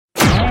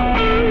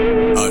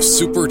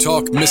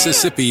SuperTalk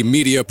Mississippi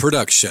media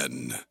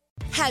production.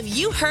 Have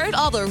you heard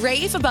all the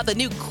rave about the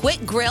new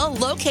Quick Grill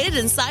located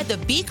inside the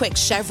Be Quick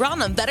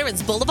Chevron on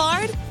Veterans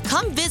Boulevard?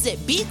 Come visit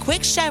Be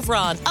Quick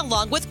Chevron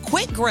along with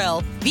Quick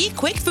Grill, Be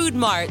Quick Food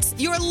Marts,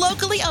 your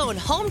locally owned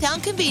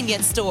hometown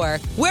convenience store,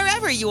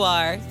 wherever you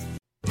are.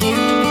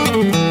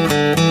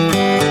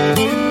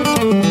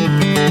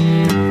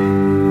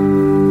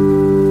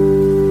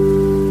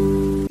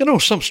 You know,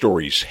 some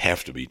stories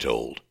have to be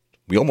told.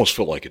 We almost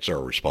feel like it's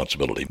our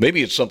responsibility.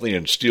 Maybe it's something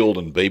instilled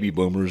in baby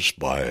boomers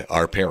by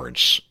our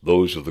parents,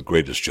 those of the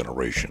greatest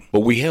generation.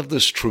 But we have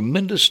this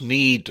tremendous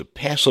need to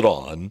pass it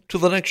on to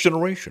the next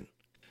generation.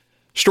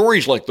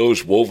 Stories like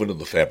those woven in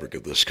the fabric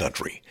of this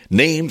country.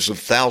 Names of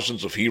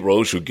thousands of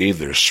heroes who gave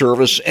their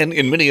service and,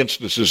 in many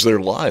instances, their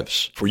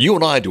lives for you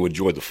and I to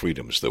enjoy the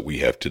freedoms that we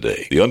have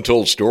today. The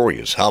untold story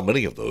is how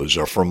many of those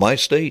are from my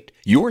state,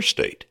 your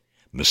state,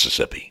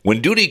 Mississippi. When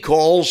duty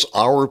calls,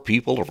 our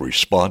people have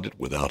responded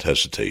without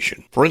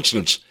hesitation. For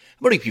instance,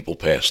 many people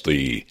pass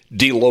the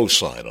D-Low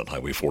sign on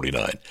Highway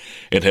 49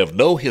 and have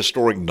no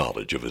historic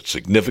knowledge of its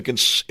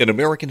significance in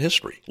American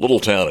history. Little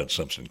town in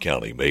Simpson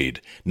County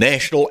made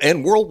national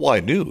and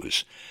worldwide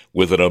news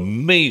with an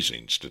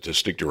amazing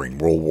statistic during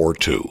World War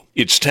II.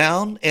 Its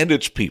town and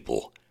its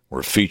people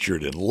were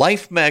featured in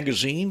Life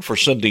magazine for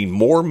sending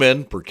more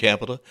men per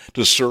capita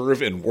to serve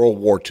in World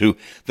War II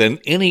than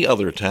any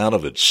other town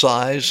of its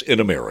size in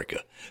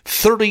America.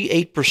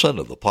 38%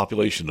 of the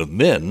population of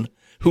men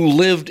who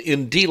lived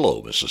in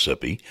D-Low,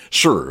 Mississippi,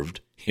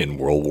 served in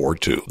World War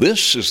II.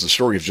 This is the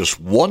story of just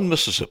one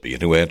Mississippian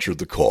who answered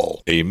the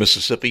call, a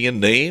Mississippian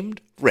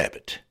named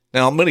Rabbit.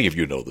 Now, many of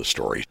you know the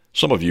story.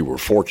 Some of you were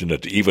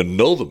fortunate to even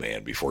know the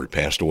man before he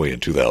passed away in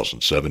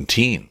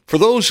 2017. For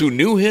those who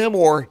knew him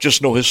or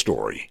just know his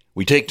story,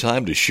 we take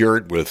time to share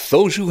it with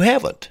those who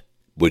haven't,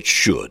 but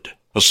should.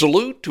 A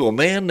salute to a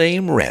man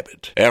named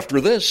Rabbit. After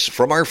this,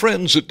 from our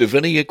friends at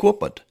Deviney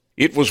Equipment.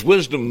 It was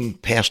wisdom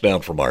passed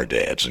down from our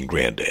dads and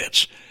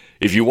granddads.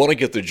 If you want to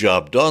get the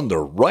job done the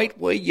right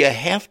way, you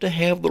have to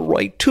have the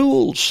right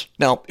tools.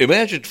 Now,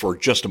 imagine for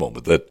just a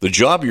moment that the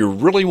job you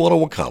really want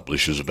to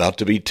accomplish is about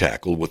to be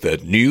tackled with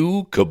that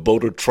new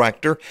Kubota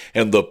tractor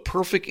and the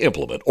perfect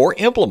implement or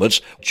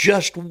implements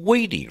just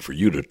waiting for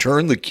you to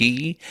turn the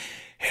key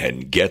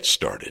and get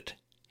started.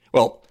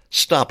 Well,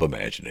 stop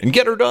imagining and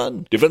get her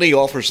done. Deviney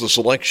offers the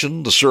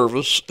selection, the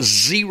service,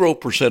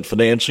 0%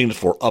 financing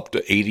for up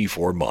to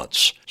 84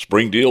 months.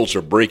 Spring deals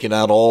are breaking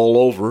out all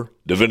over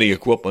Deviney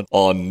Equipment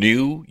on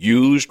new,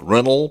 used,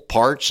 rental,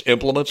 parts,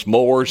 implements,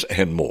 mowers,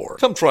 and more.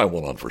 Come try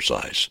one on for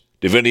size.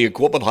 Deviney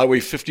Equipment, Highway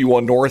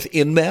 51 North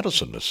in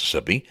Madison,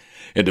 Mississippi,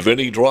 and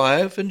Deviney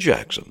Drive in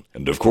Jackson.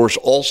 And, of course,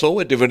 also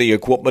at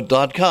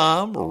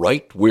DevineyEquipment.com,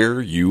 right where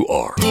you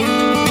are.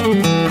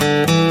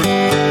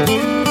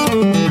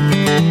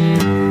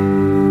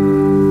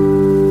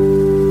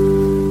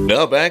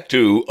 Now back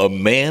to a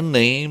man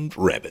named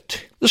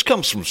Rabbit. This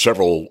comes from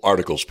several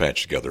articles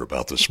patched together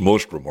about this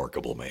most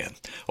remarkable man.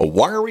 A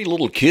wiry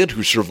little kid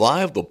who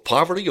survived the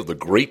poverty of the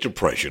Great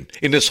Depression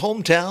in his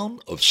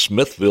hometown of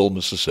Smithville,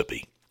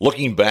 Mississippi.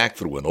 Looking back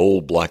through an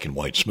old black and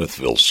white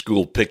Smithville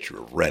school picture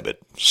of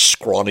Rabbit,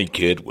 scrawny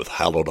kid with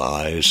hallowed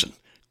eyes and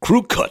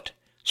crew cut,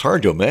 it's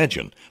hard to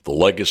imagine the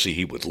legacy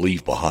he would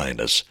leave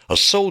behind as a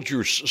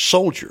soldier's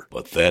soldier,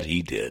 but that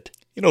he did.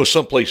 You know,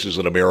 some places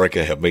in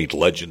America have made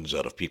legends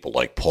out of people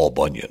like Paul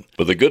Bunyan,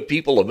 but the good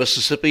people of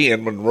Mississippi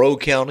and Monroe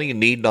County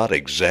need not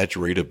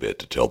exaggerate a bit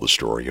to tell the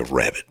story of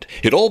Rabbit.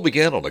 It all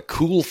began on a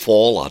cool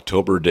fall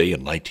October day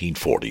in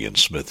 1940 in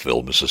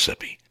Smithville,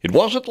 Mississippi. It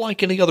wasn't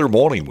like any other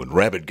morning when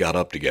Rabbit got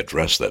up to get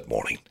dressed that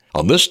morning.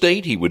 On this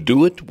date, he would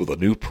do it with a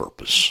new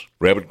purpose.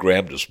 Rabbit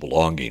grabbed his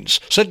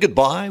belongings, said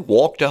goodbye,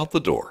 walked out the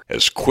door.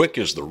 As quick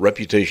as the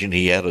reputation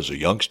he had as a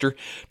youngster,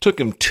 took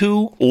him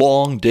 2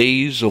 long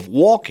days of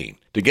walking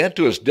to get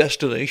to his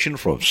destination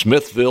from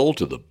Smithville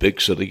to the big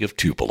city of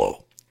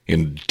Tupelo.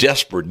 In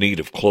desperate need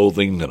of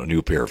clothing and a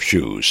new pair of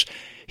shoes,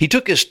 he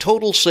took his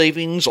total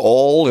savings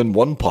all in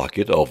one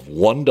pocket of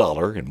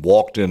 $1 and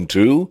walked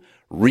into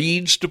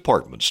Reed's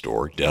Department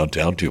Store,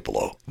 downtown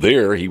Tupelo.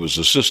 There, he was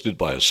assisted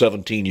by a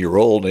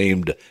 17-year-old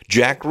named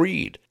Jack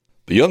Reed.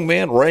 The young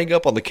man rang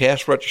up on the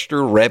cash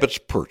register Rabbit's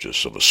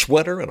purchase of a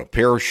sweater and a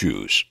pair of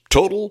shoes.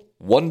 Total,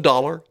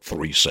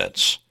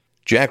 $1.03.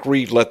 Jack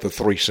Reed let the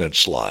 3 cents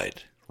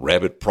slide.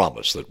 Rabbit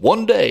promised that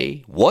one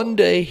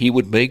day he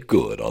would make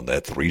good on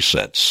that 3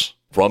 cents.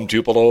 From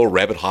Tupelo,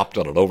 Rabbit hopped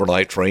on an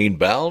overnight train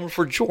bound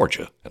for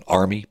Georgia, an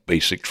Army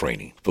basic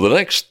training. For the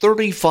next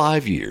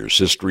 35 years,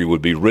 history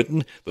would be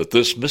written that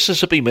this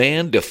Mississippi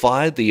man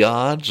defied the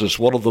odds as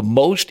one of the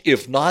most,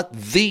 if not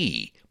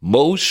the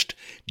most,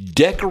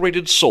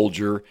 decorated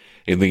soldier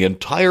in the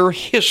entire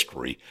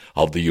history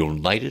of the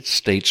United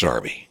States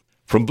Army.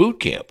 From boot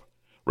camp,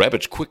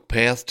 Rabbit's quick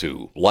path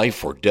to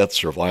life or death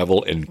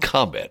survival in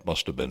combat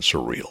must have been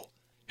surreal.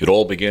 It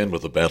all began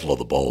with the Battle of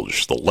the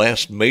Bulge, the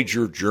last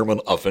major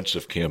German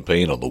offensive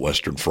campaign on the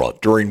Western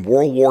Front during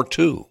World War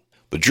II.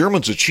 The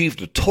Germans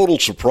achieved a total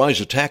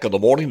surprise attack on the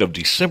morning of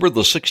December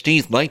the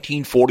 16th,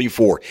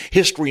 1944.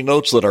 History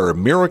notes that our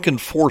American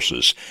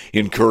forces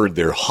incurred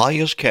their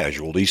highest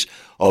casualties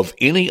of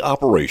any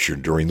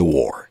operation during the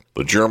war.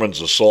 The Germans'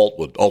 assault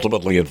would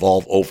ultimately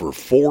involve over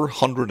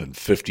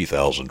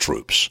 450,000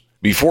 troops.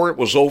 Before it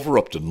was over,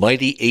 up to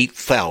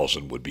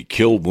 98,000 would be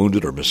killed,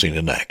 wounded, or missing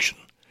in action.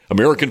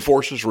 American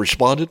forces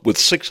responded with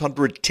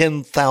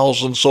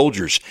 610,000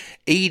 soldiers,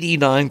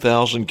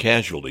 89,000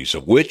 casualties,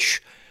 of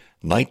which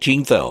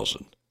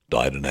 19,000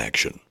 died in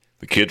action.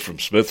 The kid from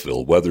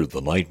Smithville weathered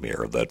the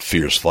nightmare of that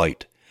fierce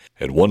fight,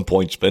 at one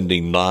point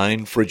spending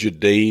 9 frigid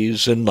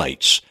days and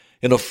nights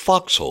in a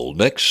foxhole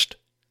next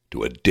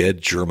to a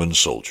dead German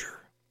soldier.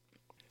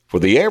 For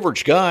the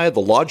average guy, the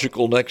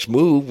logical next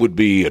move would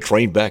be a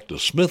train back to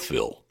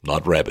Smithville,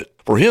 not Rabbit.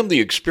 For him,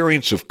 the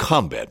experience of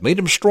combat made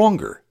him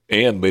stronger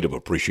and made him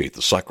appreciate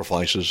the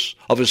sacrifices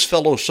of his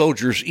fellow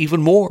soldiers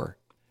even more.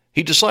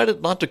 He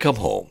decided not to come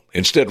home.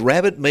 Instead,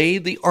 Rabbit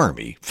made the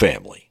Army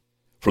family.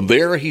 From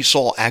there, he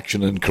saw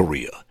action in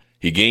Korea.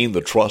 He gained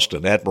the trust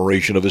and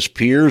admiration of his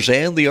peers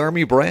and the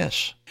Army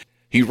brass.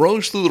 He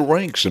rose through the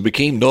ranks and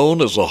became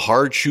known as a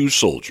hard-shoe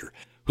soldier,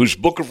 whose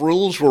book of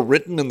rules were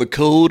written in the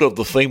code of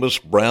the famous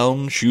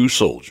brown shoe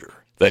soldier.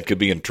 That could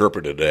be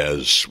interpreted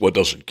as, what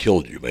doesn't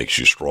kill you makes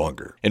you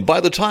stronger. And by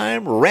the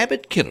time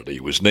Rabbit Kennedy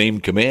was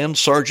named Command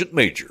Sergeant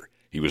Major,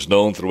 he was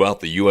known throughout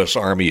the U.S.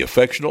 Army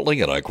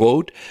affectionately, and I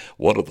quote,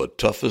 one of the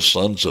toughest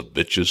sons of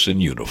bitches in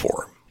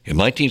uniform. In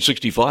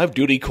 1965,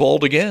 duty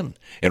called again,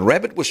 and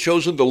Rabbit was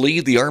chosen to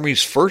lead the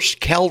Army's 1st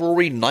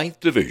Cavalry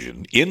 9th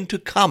Division into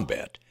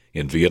combat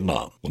in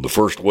Vietnam. When the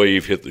first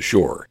wave hit the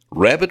shore,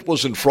 Rabbit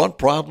was in front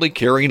proudly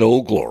carrying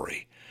Old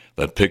Glory.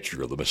 That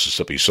picture of the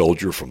Mississippi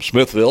soldier from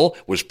Smithville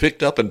was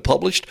picked up and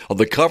published on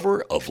the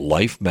cover of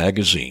Life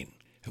magazine.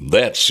 And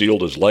that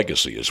sealed his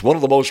legacy as one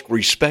of the most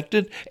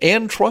respected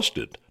and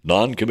trusted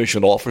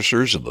non-commissioned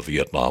officers in the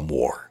Vietnam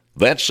War.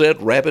 That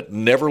said, Rabbit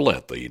never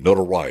let the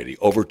notoriety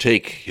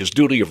overtake his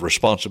duty of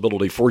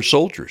responsibility for his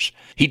soldiers.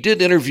 He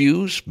did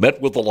interviews, met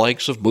with the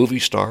likes of movie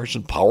stars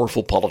and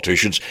powerful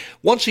politicians,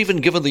 once even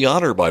given the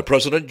honor by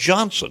President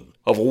Johnson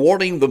of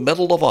awarding the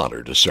Medal of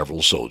Honor to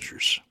several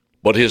soldiers.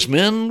 But his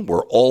men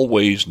were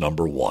always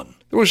number one.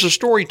 There was a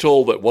story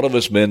told that one of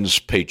his men's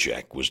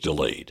paycheck was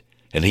delayed,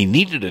 and he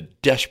needed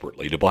it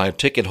desperately to buy a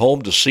ticket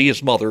home to see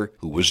his mother,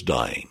 who was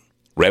dying.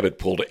 Rabbit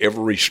pulled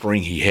every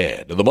string he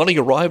had, and the money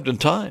arrived in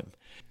time.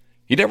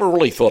 He never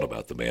really thought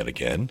about the man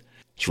again.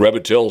 As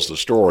Rabbit tells the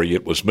story,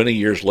 it was many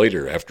years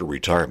later after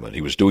retirement.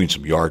 He was doing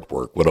some yard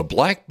work when a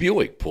black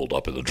Buick pulled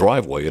up in the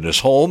driveway in his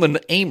home in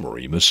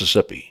Amory,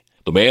 Mississippi.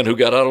 The man who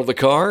got out of the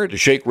car to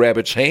shake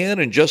Rabbit's hand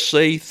and just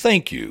say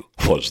thank you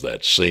was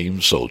that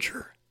same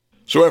soldier.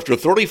 So after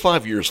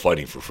 35 years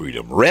fighting for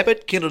freedom,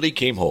 Rabbit Kennedy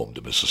came home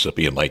to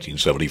Mississippi in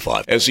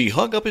 1975. As he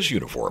hung up his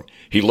uniform,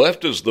 he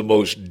left as the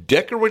most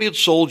decorated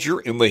soldier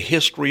in the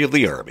history of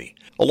the Army.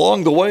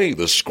 Along the way,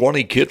 the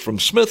scrawny kid from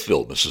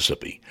Smithville,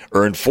 Mississippi,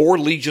 earned 4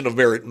 Legion of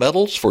Merit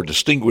medals for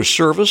distinguished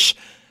service.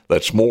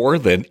 That's more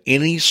than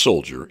any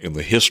soldier in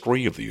the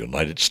history of the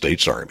United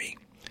States Army.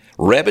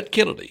 Rabbit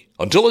Kennedy,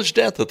 until his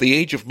death at the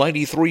age of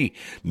 93,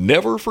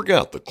 never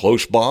forgot the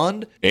close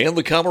bond and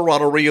the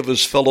camaraderie of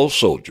his fellow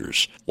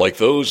soldiers. Like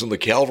those in the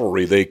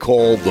cavalry they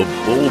called the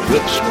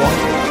Bullwhip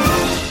Squadron.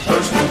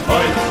 First to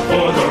fight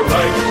for the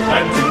right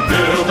and to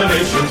build the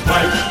nation's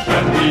might,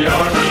 and the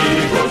Army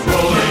goes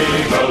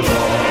rolling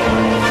along.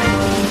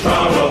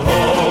 Proud of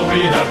all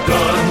we have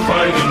done,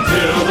 fighting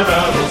till the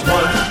battle's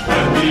won,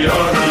 and the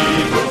Army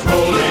goes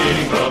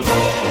rolling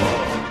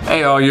along.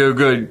 Hey, all you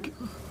good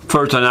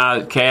First and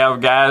I,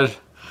 Cav guys,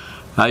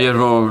 I just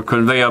want to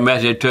convey a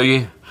message to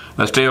you.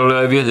 I still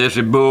love you. This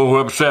is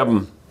Bullwhip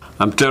 7.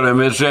 I'm still in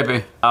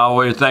Mississippi. I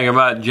always think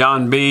about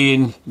John B.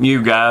 and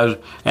you guys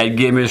that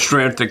give me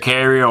strength to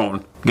carry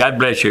on. God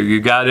bless you. You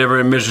guys ever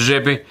in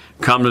Mississippi,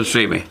 come to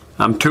see me.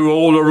 I'm too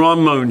old to run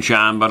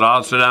moonshine, but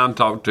I'll sit down and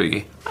talk to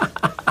you.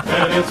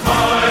 And it's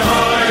high,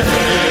 high,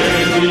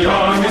 hey, the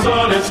Army's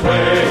on its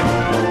way.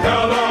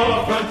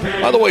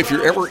 By the way, if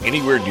you're ever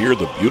anywhere near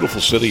the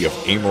beautiful city of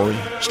Amory,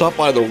 stop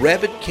by the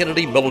Rabbit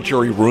Kennedy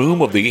Military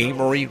Room of the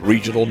Amory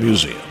Regional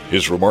Museum.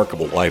 His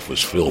remarkable life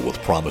was filled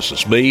with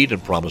promises made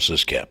and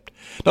promises kept,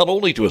 not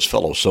only to his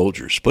fellow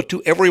soldiers, but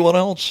to everyone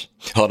else.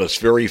 On his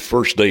very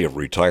first day of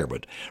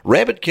retirement,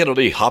 Rabbit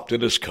Kennedy hopped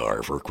in his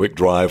car for a quick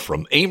drive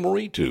from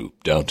Amory to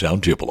downtown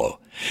Tupelo.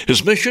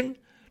 His mission?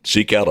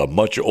 Seek out a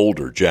much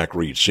older Jack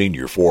Reed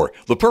Sr. for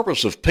the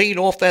purpose of paying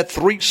off that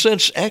 3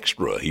 cents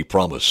extra he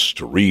promised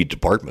to Reed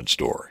Department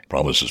Store.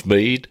 Promises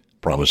made,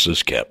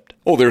 promises kept.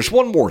 Oh, there's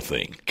one more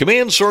thing.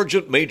 Command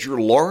Sergeant Major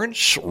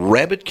Lawrence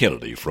Rabbit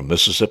Kennedy from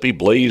Mississippi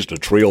blazed a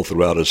trail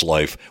throughout his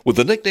life with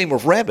the nickname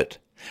of Rabbit.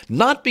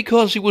 Not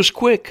because he was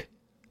quick,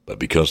 but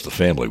because the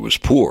family was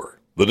poor.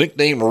 The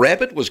nickname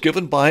Rabbit was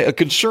given by a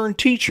concerned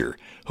teacher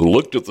who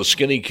looked at the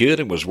skinny kid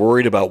and was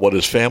worried about what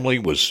his family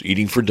was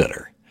eating for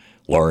dinner.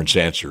 Lawrence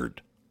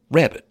answered,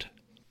 Rabbit.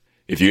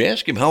 If you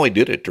ask him how he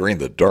did it during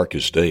the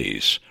darkest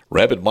days,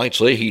 Rabbit might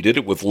say he did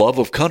it with love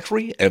of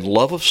country and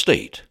love of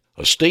state.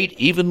 A state,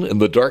 even in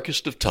the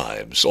darkest of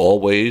times,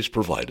 always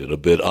provided a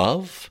bit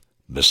of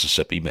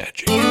Mississippi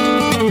magic. A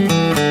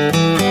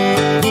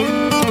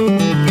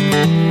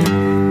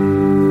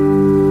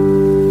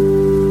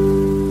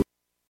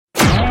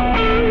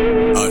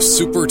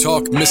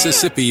SuperTalk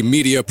Mississippi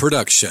media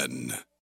production.